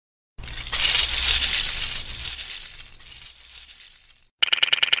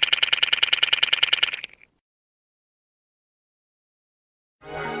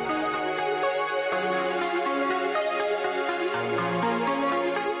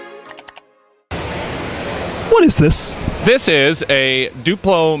What is this? This is a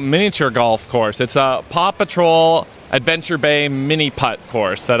DUPLO miniature golf course. It's a Paw Patrol Adventure Bay mini putt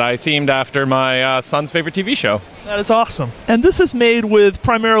course that I themed after my son's favorite TV show. That is awesome. And this is made with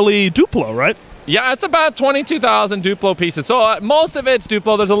primarily DUPLO, right? Yeah, it's about 22,000 DUPLO pieces. So most of it's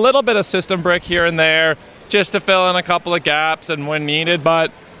DUPLO. There's a little bit of system brick here and there just to fill in a couple of gaps and when needed,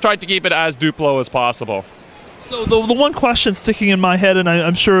 but tried to keep it as DUPLO as possible. So the one question sticking in my head, and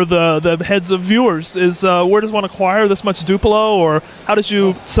I'm sure the heads of viewers, is where does one acquire this much DUPLO, or how did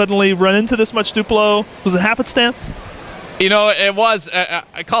you suddenly run into this much DUPLO? Was it happenstance? You know, it was,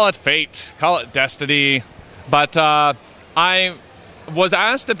 I call it fate, call it destiny, but I was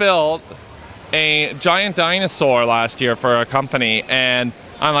asked to build a giant dinosaur last year for a company, and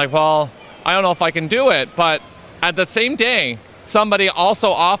I'm like, well, I don't know if I can do it, but at the same day, somebody also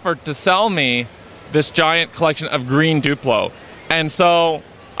offered to sell me this giant collection of green DUPLO. And so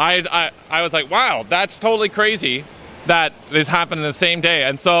I was like, wow, that's totally crazy that this happened in the same day.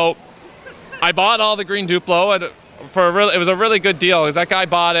 And so I bought all the green DUPLO, and it was a really good deal because that guy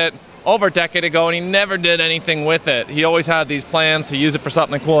bought it over a decade ago and he never did anything with it. He always had these plans to use it for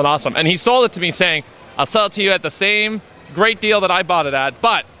something cool and awesome. And he sold it to me saying, I'll sell it to you at the same great deal that I bought it at,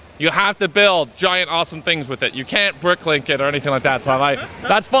 but you have to build giant awesome things with it. You can't bricklink it or anything like that. So I'm like,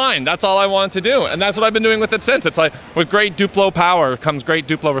 that's fine. That's all I wanted to do. And that's what I've been doing with it since. It's like, with great DUPLO power comes great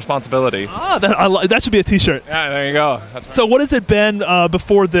DUPLO responsibility. Ah, that should be a t-shirt. Yeah, there you go. That's so what has it been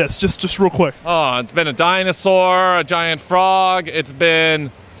before this? Just real quick. Oh, it's been a dinosaur, a giant frog. It's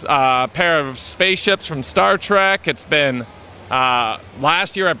been a pair of spaceships from Star Trek. It's been,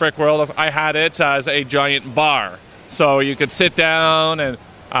 last year at Brickworld, I had it as a giant bar. So you could sit down and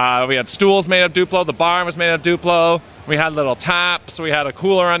we had stools made of DUPLO. The barn was made of DUPLO. We had little taps. We had a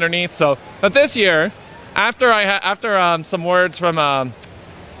cooler underneath. So, but this year, after some words from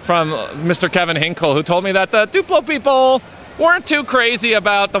Mr. Kevin Hinkle, who told me that the DUPLO people weren't too crazy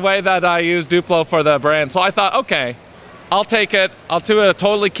about the way that I use DUPLO for the brand. So I thought, okay, I'll take it. I'll do a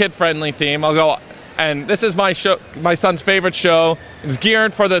totally kid-friendly theme. I'll go, and this is my show, my son's favorite show. It's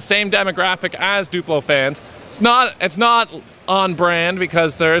geared for the same demographic as DUPLO fans. It's not on brand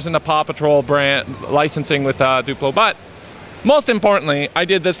because there isn't a Paw Patrol brand licensing with DUPLO, but most importantly, I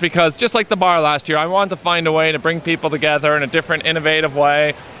did this because just like the bar last year, I wanted to find a way to bring people together in a different, innovative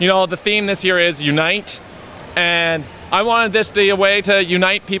way. You know, the theme this year is Unite, and I wanted this to be a way to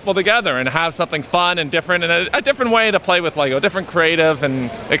unite people together and have something fun and different, and a different way to play with Lego, a different creative and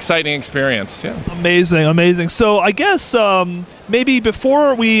exciting experience. Yeah. Amazing, amazing. So I guess maybe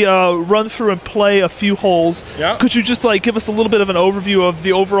before we run through and play a few holes, could you just give us a little bit of an overview of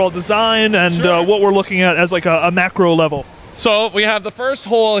the overall design and what we're looking at as a macro level? So we have the first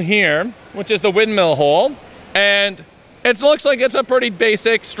hole here, which is the windmill hole, and it looks like it's a pretty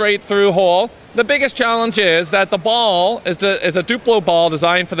basic straight through hole. The biggest challenge is that the ball is a DUPLO ball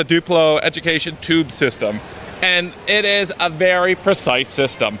designed for the DUPLO education tube system, and it is a very precise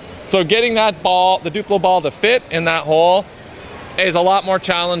system. So getting that ball, the DUPLO ball, to fit in that hole is a lot more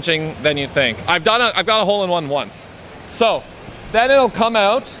challenging than you think. I've got a hole in one once. So then it'll come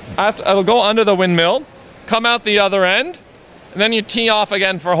out, it'll go under the windmill, come out the other end, and then you tee off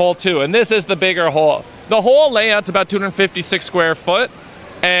again for hole 2, and this is the bigger hole. The hole layout's about 256 square foot,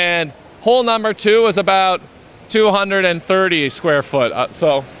 and hole number 2 is about 230 square foot.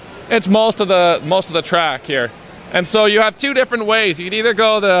 So it's most of the track here. And so you have two different ways. You could either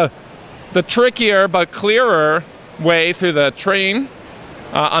go the trickier but clearer way through the train,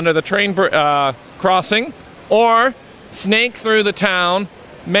 under the train crossing, or snake through the town,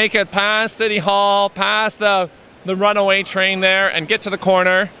 make it past City Hall, past the runaway train there, and get to the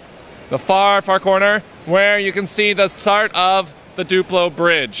corner, the far corner, where you can see the start of the DUPLO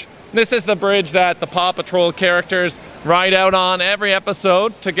bridge. This is the bridge that the Paw Patrol characters ride out on every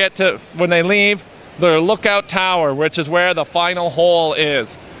episode to get to, when they leave, their lookout tower, which is where the final hole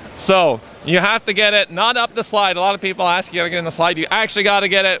is. So you have to get it not up the slide. A lot of people ask you to get in the slide. You actually got to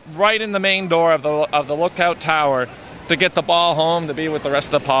get it right in the main door of the lookout tower to get the ball home to be with the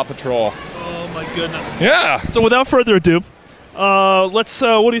rest of the Paw Patrol. Oh my goodness. Yeah. So without further ado, let's.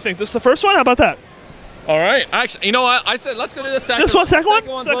 What do you think? This is the first one? How about that? All right. Actually, you know what? I said let's go to the second. This one, second one?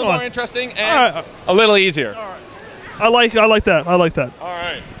 One's Second a little one. more interesting and a little easier. All right. I like that. I like that. All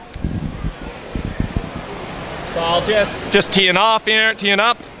right. So I'll just teeing off here, teeing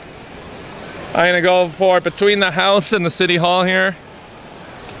up. I'm gonna go for between the house and the City Hall here.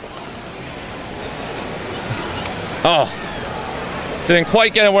 Oh, didn't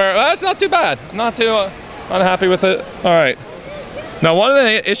quite get it where. That's not too bad. I'm not too unhappy with it. All right. Now, one of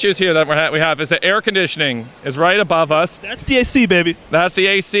the issues here that we have is the air conditioning is right above us. That's the AC, baby. That's the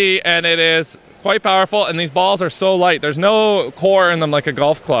AC, and it is quite powerful, and these balls are so light. There's no core in them like a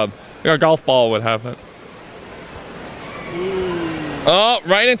golf club. A golf ball would have it. Oh,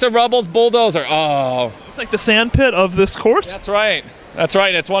 right into Rubble's bulldozer. Oh. It's like the sand pit of this course? That's right. That's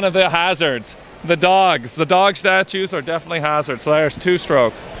right. It's one of the hazards. The dogs. The dog statues are definitely hazards. So there's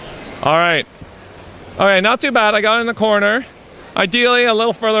 2-stroke. All right. All right, not too bad. I got in the corner. Ideally, a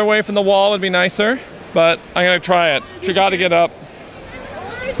little further away from the wall would be nicer, but I'm going to try it. You got to get up.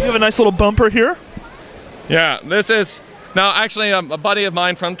 You have a nice little bumper here. Yeah, this is... Now, actually, a buddy of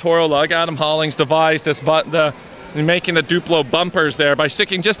mine from Toro Lug, Adam Hollings, devised this, making the DUPLO bumpers there by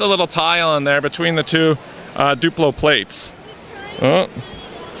sticking just a little tile in there between the 2 DUPLO plates. Oh.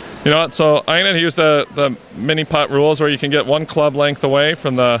 You know what, so I'm going to use the mini putt rules where you can get 1 club length away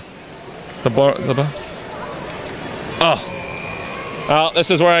from the oh. Well,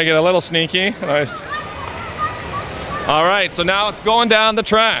 this is where I get a little sneaky. Nice. All right, so now it's going down the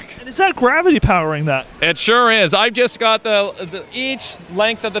track. And is that gravity powering that? It sure is. I've just got each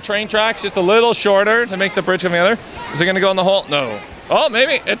length of the train tracks just a little shorter to make the bridge come together. Is it going to go in the hole? No. Oh,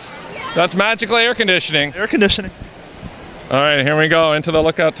 maybe. That's magical air conditioning. Air conditioning. All right, here we go into the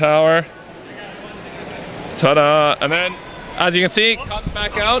lookout tower. Ta-da! And then, as you can see, it comes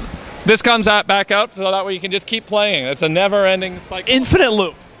back out. This comes back out, so that way you can just keep playing. It's a never-ending cycle. Infinite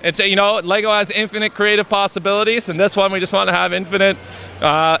loop. It's Lego has infinite creative possibilities, and this one we just want to have infinite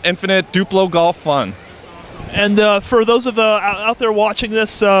DUPLO golf fun. And for those of out there watching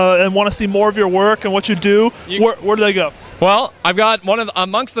this and want to see more of your work and what you do, where do they go? Well, I've got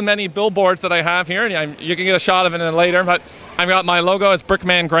amongst the many billboards that I have here, and you can get a shot of it later, but I've got my logo as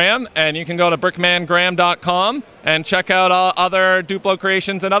Brickman Graham, and you can go to brickmangraham.com and check out other DUPLO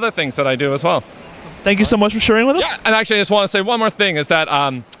creations and other things that I do as well. Thank you so much for sharing with us. Yeah, and actually I just want to say one more thing, is that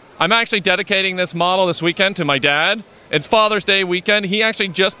I'm actually dedicating this model this weekend to my dad. It's Father's Day weekend. He actually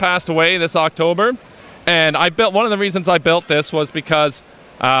just passed away this October, and one of the reasons I built this was because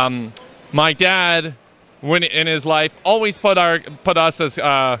my dad, when in his life, always put us as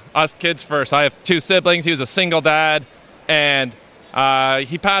us kids first. I have 2 siblings. He was a single dad, and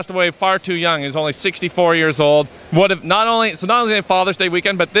he passed away far too young. He was only 64 years old. Not only Father's Day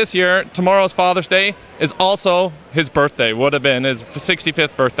weekend, but this year, tomorrow's Father's Day is also his birthday. Would have been his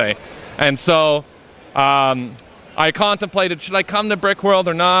 65th birthday, and so I contemplated, should I come to Brickworld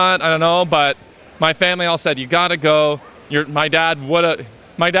or not? I don't know, but my family all said, you got to go. My dad would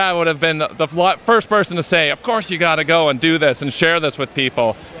have been the first person to say, of course you got to go and do this and share this with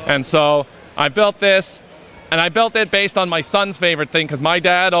people. And so I built this. And I built it based on my son's favorite thing, because my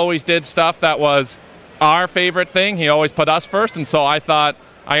dad always did stuff that was our favorite thing. He always put us first, and so I thought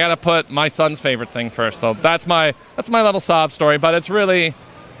I got to put my son's favorite thing first. So that's my little sob story, but it's really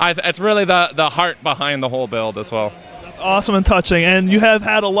the heart behind the whole build as well. That's awesome and touching, and you have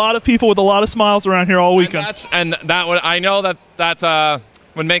had a lot of people with a lot of smiles around here all weekend. I know that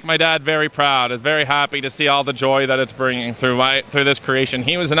would make my dad very proud. Is very happy to see all the joy that it's bringing through this creation.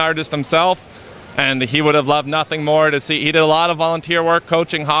 He was an artist himself. And he would have loved nothing more to see. He did a lot of volunteer work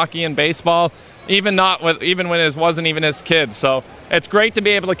coaching hockey and baseball, even when it wasn't even his kids. So it's great to be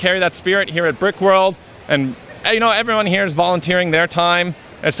able to carry that spirit here at Brickworld. And everyone here is volunteering their time.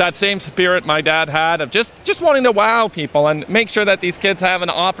 It's that same spirit my dad had of just wanting to wow people and make sure that these kids have an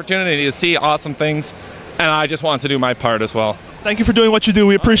opportunity to see awesome things. And I just want to do my part as well. Thank you for doing what you do.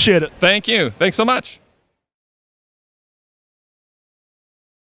 We appreciate it. Thank you. Thanks so much.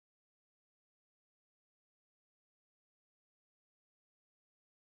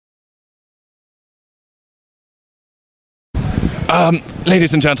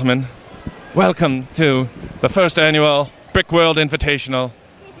 Ladies and gentlemen, welcome to the first annual Brickworld Invitational.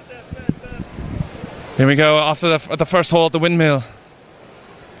 Here we go, off to the first hole at the windmill.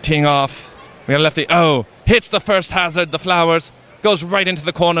 Teeing off. We got a lefty. Oh, hits the first hazard, the flowers. Goes right into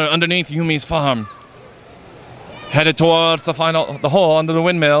the corner underneath Yumi's farm. Headed towards the hole under the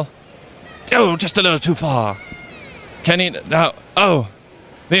windmill. Oh, just a little too far. Now, oh,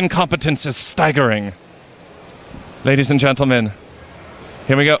 the incompetence is staggering. Ladies and gentlemen,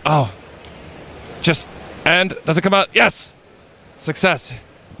 here we go. Oh, and does it come out? Yes! Success.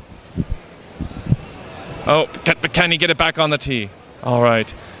 Oh, but can he get it back on the tee? All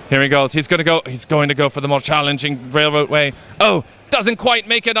right, here he goes. He's going to go for the more challenging railroad way. Oh, doesn't quite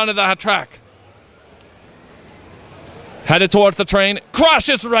make it onto that track. Headed towards the train,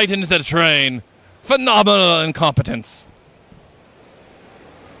 crashes right into the train. Phenomenal incompetence.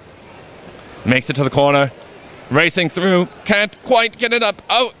 Makes it to the corner. Racing through, can't quite get it up.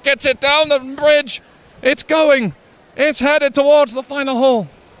 Oh, gets it down the bridge. It's going. It's headed towards the final hole.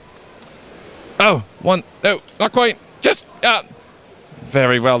 Oh, no, not quite. Just,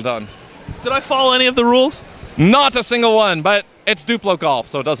 very well done. Did I follow any of the rules? Not a single one, but it's Duplo golf,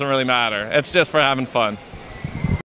 so it doesn't really matter. It's just for having fun.